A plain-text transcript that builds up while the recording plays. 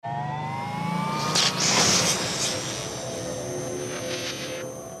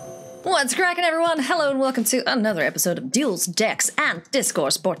What's cracking, everyone? Hello and welcome to another episode of Duels, Decks, and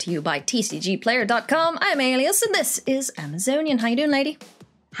Discourse, brought to you by TCGplayer.com. I'm Alias, and this is Amazonian. How you doing, lady?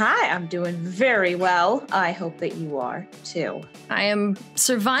 Hi, I'm doing very well. I hope that you are, too. I am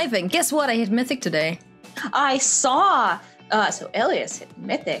surviving. Guess what? I hit Mythic today. I saw, so Alias hit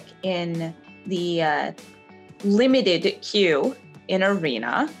Mythic in the limited queue in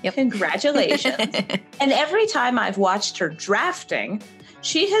Arena. Yep. Congratulations. And every time I've watched her drafting,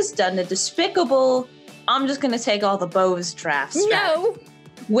 she has done a despicable, I'm just going to take all the bows draft strategy, No!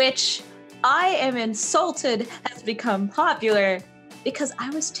 which I am insulted has become popular because I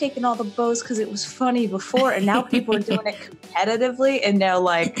was taking all the bows because it was funny before, and now people are doing it competitively, and they're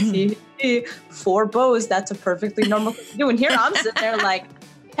like, 4 bows, that's a perfectly normal thing to do. And here I'm sitting there like,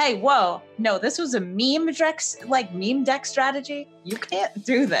 hey, whoa, no, this was a meme deck strategy. You can't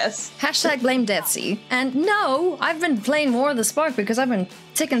do this. Hashtag blame Deathsy. And no, I've been playing more of the Spark because I've been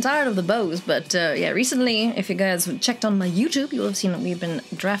sick and tired of the bows. But yeah, recently, if you guys checked on my YouTube, you'll have seen that we've been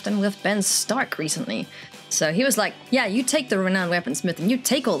drafting with Ben Stark recently. So he was like, yeah, you take the Renowned Weaponsmith and you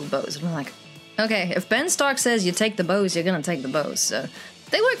take all the bows. And I'm like, okay, if Ben Stark says you take the bows, you're gonna take the bows. So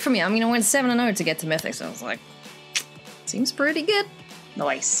they work for me. I mean, I went 7-0 to get to Mythic, so I was like, seems pretty good.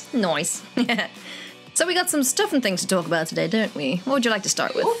 Nice. Nice. So we got some stuff and things to talk about today, don't we? What would you like to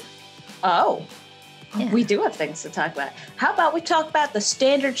start with? Oh, Yeah. we do have things to talk about. How about we talk about the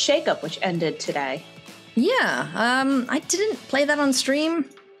standard shakeup, which ended today? Yeah, I didn't play that on stream.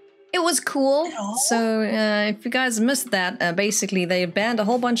 It was cool. So if you guys missed that, basically they banned a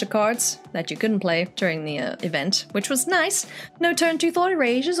whole bunch of cards that you couldn't play during the event, which was nice. No turn 2 Thought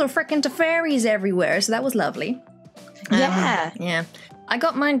Erasures or frickin' Teferis everywhere, so that was lovely. Yeah. Yeah. I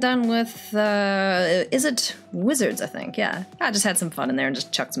got mine done with, is it Wizards, I think? Yeah. I just had some fun in there and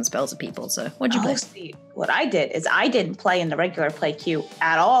just chucked some spells at people, so what'd you play? See, what I did is I didn't play in the regular play queue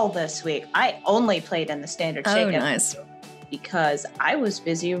at all this week. I only played in the standard shakeup. Oh, nice. Queue because I was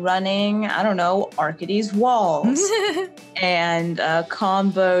busy running, I don't know, Arcades Walls and a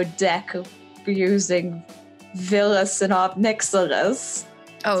combo deck using Villas and Obnixilis.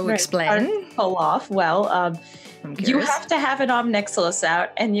 Oh, explain. Pull off. Well, I'm you curious. have to have an Omnixilis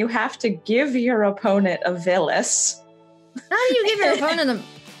out, and you have to give your opponent a Villas. How do you give your opponent a...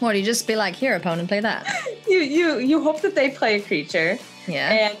 What, do you just be like, here, opponent, play that? You hope that they play a creature,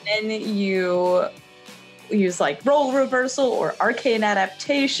 Yeah. and then you use like Role Reversal or Arcane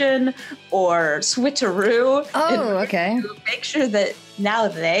Adaptation or Switcheroo. Oh, okay. To make sure that now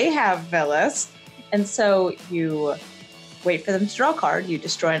they have Villas, and so you wait for them to draw a card, you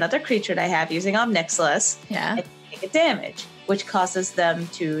destroy another creature they have using Omnixilis, Yeah. and take a damage, which causes them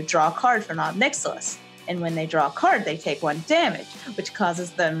to draw a card from Omnixilis. And when they draw a card, they take 1 damage, which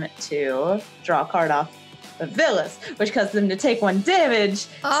causes them to draw a card off of Villas, which causes them to take 1 damage.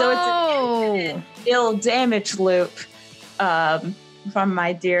 Oh. So it's an ill damage loop from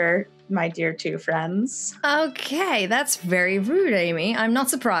my dear 2 friends. Okay, that's very rude, Amy. I'm not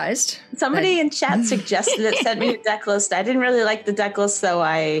surprised. Somebody in chat suggested it, sent me a deck list. I didn't really like the deck list, so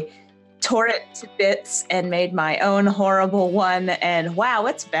I tore it to bits and made my own horrible one, and wow,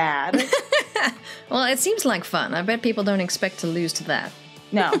 it's bad. Well, it seems like fun. I bet people don't expect to lose to that.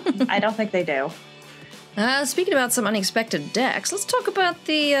 No, I don't think they do. Speaking about some unexpected decks, let's talk about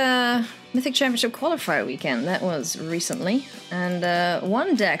the Mythic Championship Qualifier weekend. That was recently. And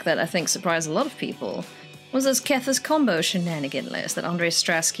one deck that I think surprised a lot of people was this Kethis combo shenanigan list that Andrei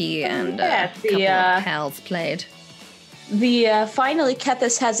Strasky and a couple of pals played. Finally,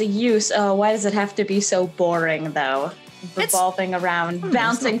 Kethis has a use. Why does it have to be so boring, though? Revolving around,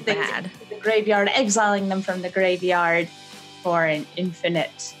 bouncing it's not things bad. into the graveyard, exiling them from the graveyard for an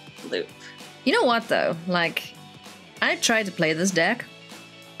infinite loop. You know what, though? Like, I tried to play this deck,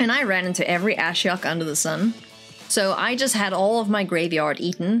 and I ran into every Ashiok under the sun. So I just had all of my graveyard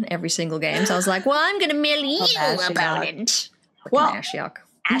eaten every single game. So I was like, well, I'm going to mill you, Ashiok. opponent. Well, Ashiok.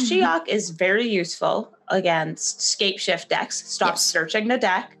 Ashiok is very useful against Scape Shift decks. Stop Yes. searching the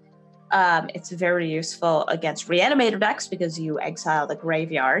deck. It's very useful against Reanimator decks because you exile the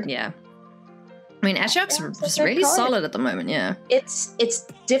graveyard. Yeah. I mean, Ashiok's Yeah, it's a just good really card. solid at the moment, yeah. It's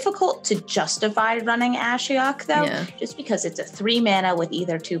difficult to justify running Ashiok, though, Yeah. just because it's a 3 mana with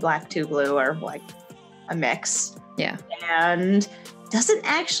either 2 black, 2 blue, or like a mix. Yeah. And doesn't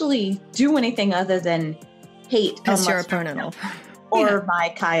actually do anything other than hate Piss your unless- opponent off. or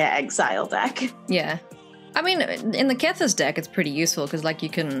my Kaya Exile deck. Yeah. I mean, in the Kethis deck, it's pretty useful because, like, you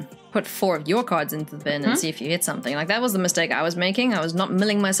can put 4 of your cards into the bin and see if you hit something. Like, that was the mistake I was making. I was not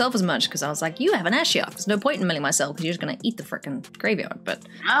milling myself as much because I was like, you have an Ashiok. There's no point in milling myself because you're just going to eat the frickin' graveyard. But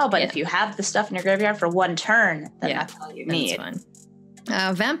Oh, but Yeah. if you have the stuff in your graveyard for 1 turn, then Yeah, that's all you then it's need. fine.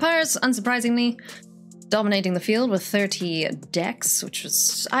 Vampires, unsurprisingly, dominating the field with 30 decks, which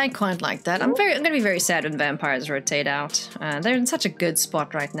was... I quite like that. I'm going to be very sad when vampires rotate out. They're in such a good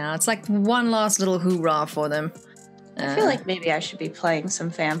spot right now. It's like one last little hoorah for them. I feel like maybe I should be playing some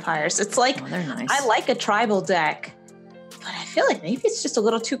vampires. It's like, they're nice. I like a tribal deck, but I feel like maybe it's just a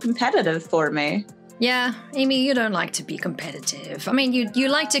little too competitive for me. Yeah, Amy, you don't like to be competitive. I mean, you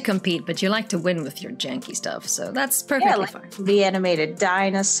like to compete, but you like to win with your janky stuff, so that's perfectly fine. The animated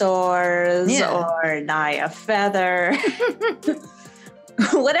dinosaurs or Naya Feather.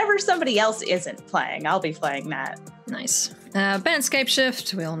 Whatever somebody else isn't playing, I'll be playing that. Nice. Ban Scape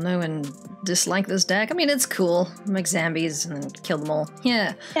Shift, we all know and dislike this deck. I mean, it's cool. Make zombies and then kill them all.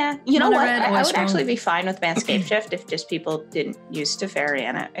 Yeah. Yeah. You know what? I would actually be fine with Ban Scape Shift if just people didn't use Teferi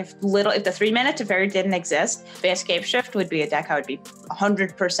in it. If the 3-mana Teferi didn't exist, Ban Scape Shift would be a deck I would be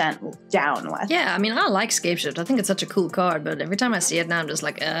 100% down with. Yeah, I mean, I like Scape Shift. I think it's such a cool card, but every time I see it now, I'm just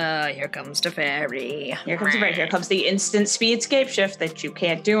like, here comes Teferi. Here comes Teferi. Here comes the instant speed Scape Shift that you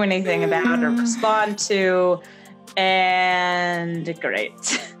can't do anything about or respond to. And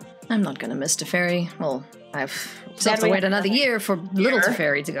great. I'm not gonna miss Teferi. Well, I've have to wait another year for little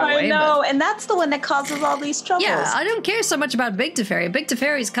Teferi to go away. I know, and that's the one that causes all these troubles. Yeah, I don't care so much about Big Teferi. Big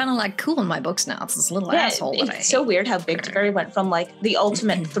Teferi is kind of like cool in my books now. It's this little asshole that I hate. It's so weird how Big Teferi went from like the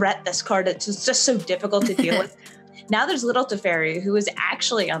ultimate threat, this card, it's just so difficult to deal with. Now there's Little Teferi, who is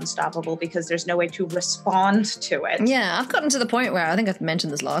actually unstoppable because there's no way to respond to it. Yeah, I've gotten to the point where, I think I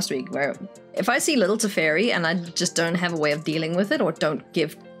mentioned this last week, where if I see Little Teferi and I just don't have a way of dealing with it or don't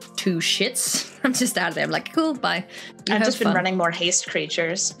give two shits, I'm just out of there. I'm like, cool, bye. I've just been running more haste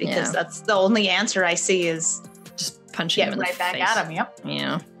creatures because that's the only answer I see is just punching him in the face. Get right back at him, yep.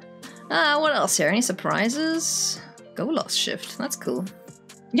 Yeah. What else here? Any surprises? Golos Shift. That's cool.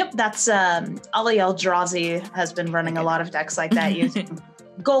 Yep, that's Ali Eldrazi has been running a lot of decks like that using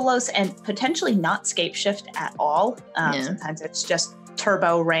Golos and potentially not Scape Shift at all. Sometimes it's just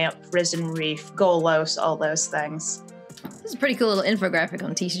Turbo, Ramp, Risen Reef, Golos, all those things. This is a pretty cool little infographic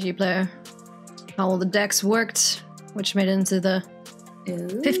on TCG Player. How all the decks worked, which made it into the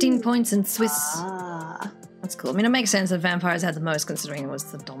 15 points in Swiss. That's cool. I mean, it makes sense that Vampires had the most considering it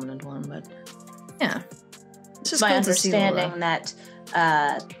was the dominant one, but yeah. It's just my understanding that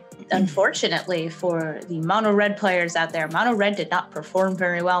unfortunately for the Mono Red players out there, Mono Red did not perform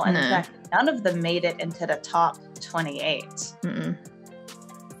very well, and in fact, none of them made it into the top 28.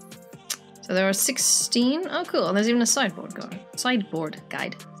 So there are 16. Oh, cool. And there's even a sideboard guide.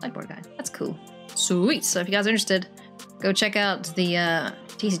 That's cool. Sweet. So if you guys are interested, go check out the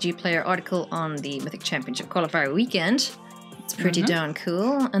TCG Player article on the Mythic Championship Qualifier weekend. It's pretty darn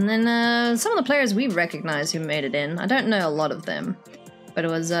cool. And then some of the players we recognize who made it in. I don't know a lot of them, but it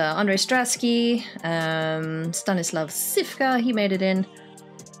was Andrei Stratsky, Stanislav Sivka, he made it in.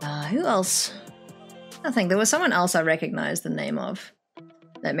 Who else? I think there was someone else I recognized the name of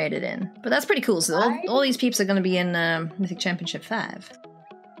that made it in. But that's pretty cool. So all these peeps are going to be in Mythic Championship 5.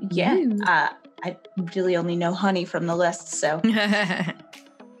 Yeah. I really only know Honey from the list, so.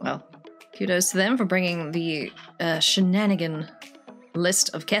 Well, kudos to them for bringing the shenanigan list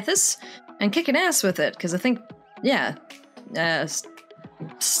of Kethis and kicking ass with it, because I think,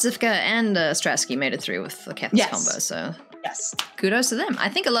 Sivka and Stratsky made it through with the Kethis combo, so kudos to them. I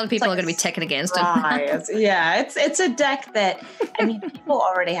think a lot of people are going to be teching against it. Yeah, it's a deck that, I mean, people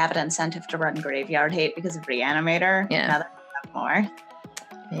already have an incentive to run Graveyard Hate because of Reanimator. Yeah. Now they have more.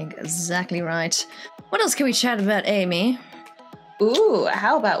 Exactly right. What else can we chat about, Amy? Ooh,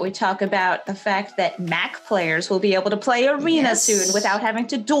 how about we talk about the fact that Mac players will be able to play Arena soon without having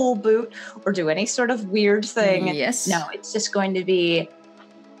to dual boot or do any sort of weird thing. Yes. No, it's just going to be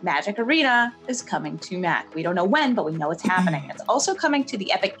Magic Arena is coming to Mac. We don't know when, but we know it's happening. It's also coming to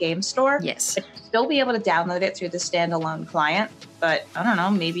the Epic Game Store. Yes. But you'll still be able to download it through the standalone client. But I don't know,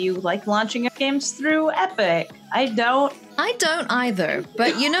 maybe you like launching your games through Epic. I don't either.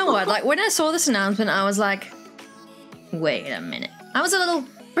 But you know what? Like, when I saw this announcement, I was like, wait a minute. I was a little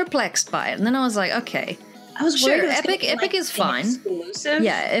perplexed by it. And then I was like, okay. I was worried Epic is fine. Exclusive.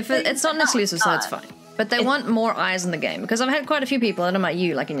 Yeah, if it's not an exclusive, so it's fine. But they want more eyes in the game, because I've had quite a few people, and I'm like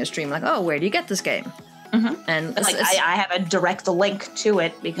you, like in your stream, like, oh, where do you get this game? And like, I have a direct link to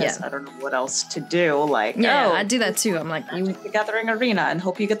it because I don't know what else to do. Like, I do that too. I'm like, the Gathering Arena, and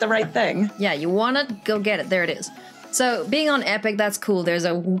hope you get the right thing. Yeah, you want it, go get it. There it is. So being on Epic, that's cool. There's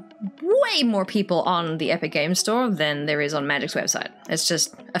way more people on the Epic Game Store than there is on Magic's website. It's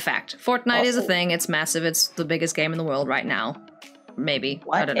just a fact. Fortnite is a thing. It's massive. It's the biggest game in the world right now. Maybe.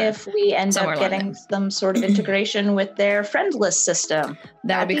 What if we end up getting some sort of integration with their friend list system?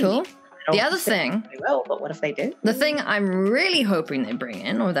 That would be cool. I The don't other think thing, they will, but what if they do? the thing I'm really hoping they bring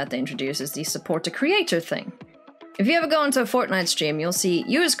in, or that they introduce, is the support to creator thing. If you ever go into a Fortnite stream, you'll see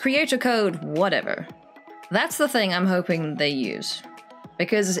use creator code whatever. That's the thing I'm hoping they use.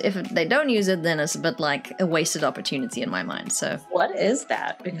 Because if they don't use it, then it's a bit like a wasted opportunity in my mind. So What is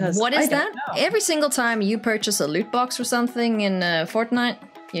that? Because what is I don't that? know. Every single time you purchase a loot box or something in Fortnite,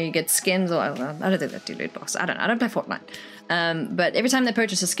 you get skins. Or I don't think they do loot box. I don't play Fortnite. But every time they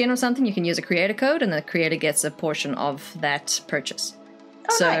purchase a skin or something, you can use a creator code, and the creator gets a portion of that purchase.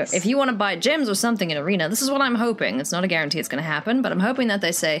 Oh, So nice. if you want to buy gems or something in Arena, this is what I'm hoping. It's not a guarantee it's going to happen, but I'm hoping that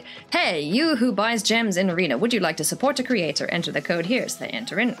they say, hey, you who buys gems in Arena, would you like to support a creator? Enter the code here. So they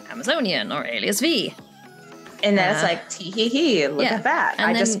enter in Amazonian or Alias V. And then it's like, tee-hee-hee, look yeah. at that.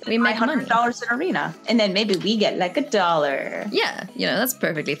 And I then just spent we make money. $100 in Arena. And then maybe we get like $1. Yeah, that's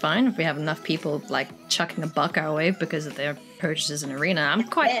perfectly fine if we have enough people like chucking $1 our way because of their purchases in Arena. I'm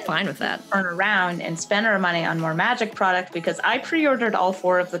quite fine with that. Turn around and spend our money on more Magic product because I pre-ordered all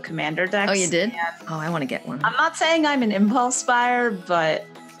 4 of the Commander decks. Oh, you did? and Oh, I want to get one. I'm not saying I'm an impulse buyer, but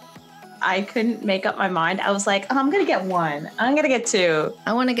I couldn't make up my mind. I was like, oh, I'm going to get 1. I'm going to get 2.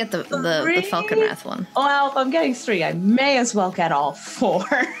 I want to get the Three? Falconwrath one. Well, if I'm getting 3, I may as well get all 4.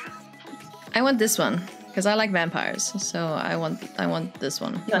 I want this one because I like vampires, so I want this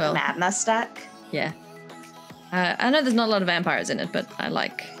one. You want the Madness deck? Yeah. I know there's not a lot of vampires in it, but I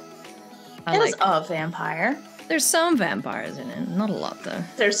like. It is a vampire. There's some vampires in it, not a lot though.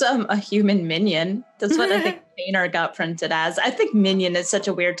 There's a human minion. That's what I think Painter got printed as. I think minion is such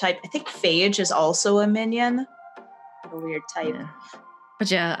a weird type. I think Phage is also a minion. A weird type. Yeah. But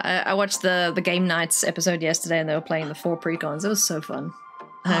yeah, I watched the Game Nights episode yesterday, and they were playing the 4 precons. It was so fun.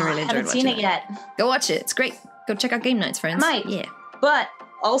 I really enjoyed haven't watching seen it yet. Go watch it. It's great. Go check out Game Nights, friends. I might. Yeah. But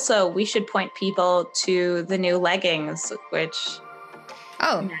also, we should point people to the new leggings, which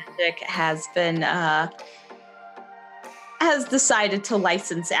Oh, Magic has been has decided to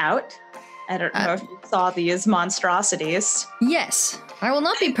license out. I don't know if you saw these monstrosities. yes. I will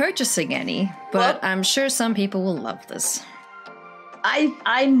not be purchasing any, but I'm sure some people will love this.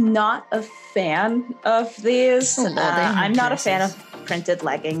 I'm not a fan of these. Oh, Lord, I'm not a fan of printed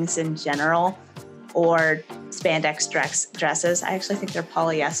leggings in general or spandex dresses. I actually think they're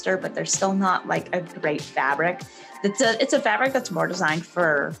polyester, but they're still not like a great fabric. It's a fabric that's more designed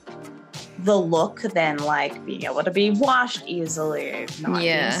for the look than like being able to be washed easily, not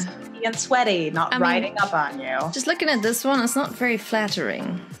being sweaty, not riding up on you. Just looking at this one, it's not very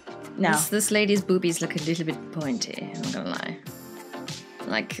flattering. No. This lady's boobies look a little bit pointy, I'm not gonna lie.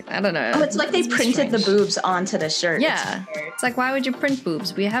 Like, I don't know. Oh, it's like they printed the boobs onto the shirt. Yeah. It's like, why would you print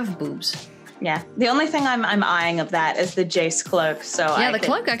boobs? We have boobs. Yeah. The only thing I'm eyeing of that is the Jace cloak. So Yeah, the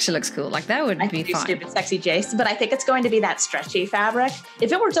cloak actually looks cool. Like, that would I be could do fine. stupid sexy Jace, but I think it's going to be that stretchy fabric.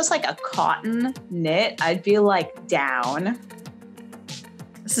 If it were just like a cotton knit, I'd be like down.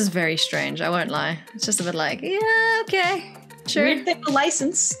 This is very strange, I won't lie. It's just a bit like, yeah, okay. Sure. Weird thing with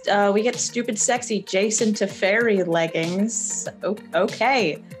license. We get stupid sexy Jason to fairy leggings.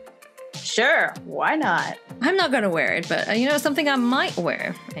 Okay. Sure, why not? I'm not gonna wear it, but you know something I might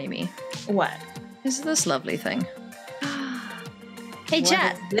wear, Amy? What? Is this lovely thing. Hey, What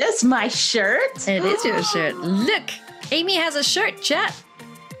chat. is this, my shirt? It is your shirt. Look! Amy has a shirt, chat.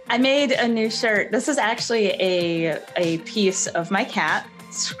 I made a new shirt. This is actually a piece of my cat,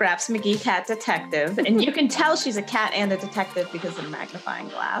 Scraps McGee Cat Detective. And you can tell she's a cat and a detective because of the magnifying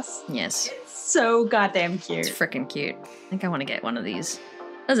glass. Yes. So goddamn cute. It's freaking cute. I think I want to get one of these.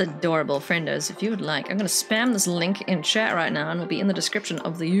 That's adorable, friendos. If you would like, I'm going to spam this link in chat right now and will be in the description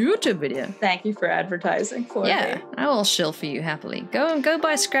of the YouTube video. Thank you for advertising for Yeah, me. I will shill for you happily. Go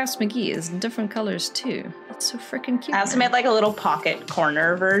buy Scraps McGee. It's in different colors too. It's so freaking cute. I also man. made like a little pocket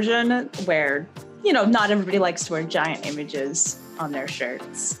corner version where, you know, not everybody likes to wear giant images on their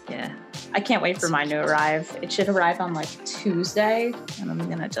shirts. Yeah. I can't wait for mine to arrive. It should arrive on like Tuesday, and I'm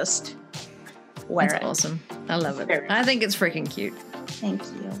gonna just wear That's it. awesome. I love it. Very I think it's freaking cute. Thank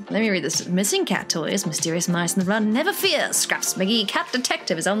you. Let me read this. Missing cat toys, mysterious mice in the run. Never fear, Scraps McGee, Cat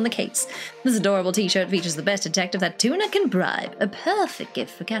Detective is on the case. This adorable t-shirt features the best detective that Tuna can bribe. A perfect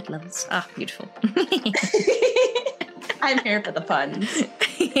gift for cat lovers. Ah, beautiful. I'm here for the puns.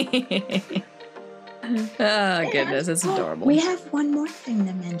 Oh, goodness, it's adorable. We have one more thing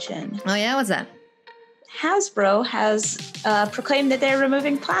to mention. Oh, yeah? What's that? Hasbro has proclaimed that they're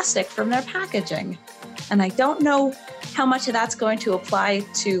removing plastic from their packaging. And I don't know how much of that's going to apply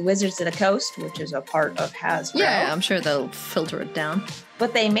to Wizards of the Coast, which is a part of Hasbro. Yeah, I'm sure they'll filter it down.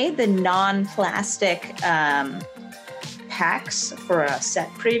 But they made the non-plastic packs for a set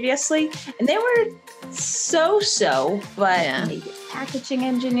previously, and they were so-so, but Yeah. maybe packaging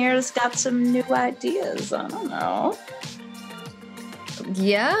engineers got some new ideas. I don't know.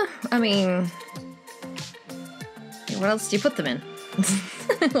 Yeah, I mean, what else do you put them in?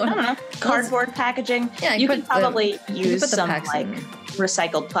 I don't know. Cardboard packaging. Yeah, you can probably use put the some packs like in.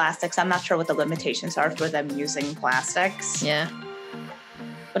 recycled plastics. I'm not sure what the limitations are for them using plastics. Yeah.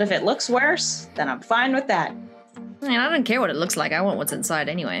 But if it looks worse, then I'm fine with that. I mean, I don't care what it looks like. I want what's inside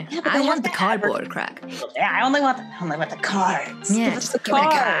anyway. Yeah, but I they want have the to cardboard crack. Yeah, I only want the cards. Yeah, Give us just the give me the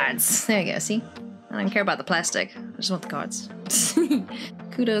cards. cards. There you go. See, I don't care about the plastic. I just want the cards.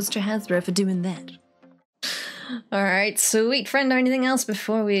 Kudos to Hasbro for doing that. All right, sweet friend. Anything else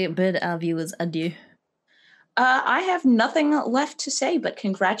before we bid our viewers adieu? I have nothing left to say, but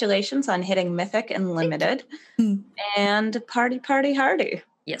congratulations on hitting Mythic and Limited. And party hardy.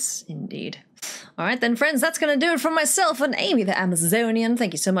 Yes, indeed. All right, then, friends, that's going to do it from myself and Amy the Amazonian.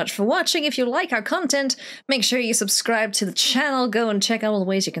 Thank you so much for watching. If you like our content, make sure you subscribe to the channel. Go and check out all the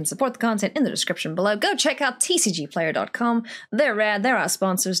ways you can support the content in the description below. Go check out tcgplayer.com. They're rad. They're our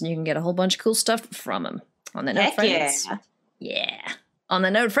sponsors, and you can get a whole bunch of cool stuff from them. On the note, Heck friends. yeah. Yeah. On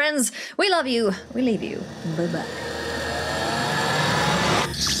the note, friends, we love you. We leave you. Bye-bye.